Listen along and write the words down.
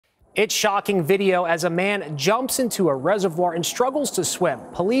It's shocking video as a man jumps into a reservoir and struggles to swim.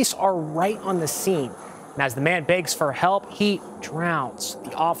 Police are right on the scene. And as the man begs for help, he drowns.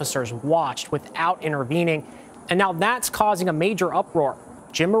 The officers watched without intervening. And now that's causing a major uproar.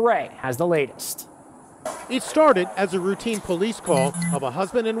 Jim Murray has the latest. It started as a routine police call of a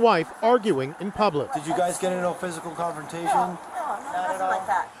husband and wife arguing in public. Did you guys get into a physical confrontation? No, nothing like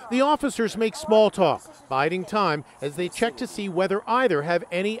that. The officers make small talk, biding time as they check to see whether either have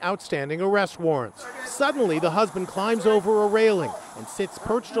any outstanding arrest warrants. Suddenly, the husband climbs over a railing and sits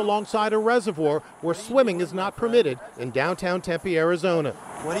perched alongside a reservoir where swimming is not permitted in downtown Tempe, Arizona.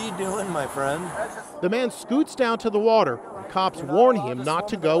 What are you doing, my friend? The man scoots down to the water, and cops warn him not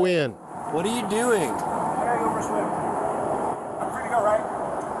to go in. What are you doing? I gotta go for a swim. I'm free to go,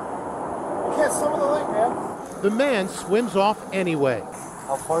 right? You can't swim with the lake, man. The man swims off anyway.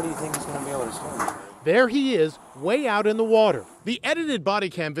 How far do you think he's going to be able to swim? There he is, way out in the water. The edited body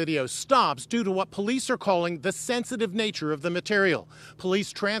cam video stops due to what police are calling the sensitive nature of the material.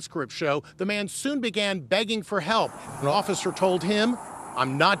 Police transcripts show the man soon began begging for help. An officer told him,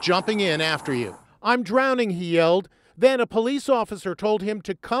 "I'm not jumping in after you." "I'm drowning," he yelled. Then a police officer told him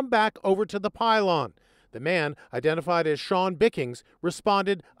to come back over to the pylon. The man, identified as Sean Bickings,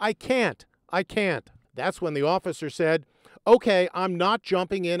 responded, I can't. That's when the officer said, "Okay, I'm not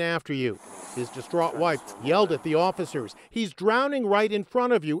jumping in after you." His distraught wife yelled at the officers, "He's drowning right in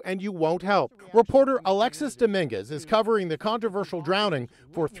front of you and you won't help." Reporter Alexis Dominguez is covering the controversial drowning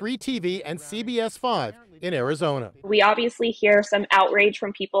for 3TV and CBS 5 in Arizona. We obviously hear some outrage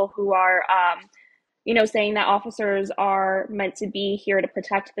from people who are saying that officers are meant to be here to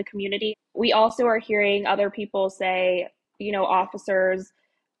protect the community. We also are hearing other people say, officers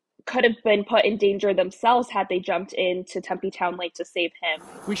could have been put in danger themselves had they jumped into Tempe Town Lake to save him.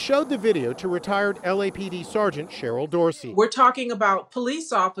 We showed the video to retired LAPD Sergeant Cheryl Dorsey. We're talking about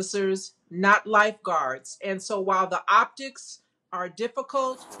police officers, not lifeguards. And so while the optics are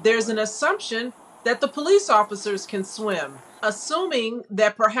difficult, there's an assumption that the police officers can swim. Assuming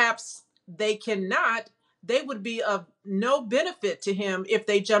that perhaps they cannot, they would be of no benefit to him if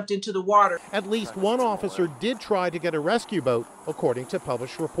they jumped into the water. At least one officer did try to get a rescue boat, according to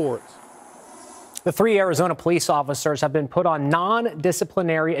published reports. The 3 Arizona police officers have been put on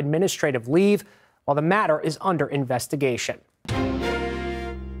non-disciplinary administrative leave while the matter is under investigation.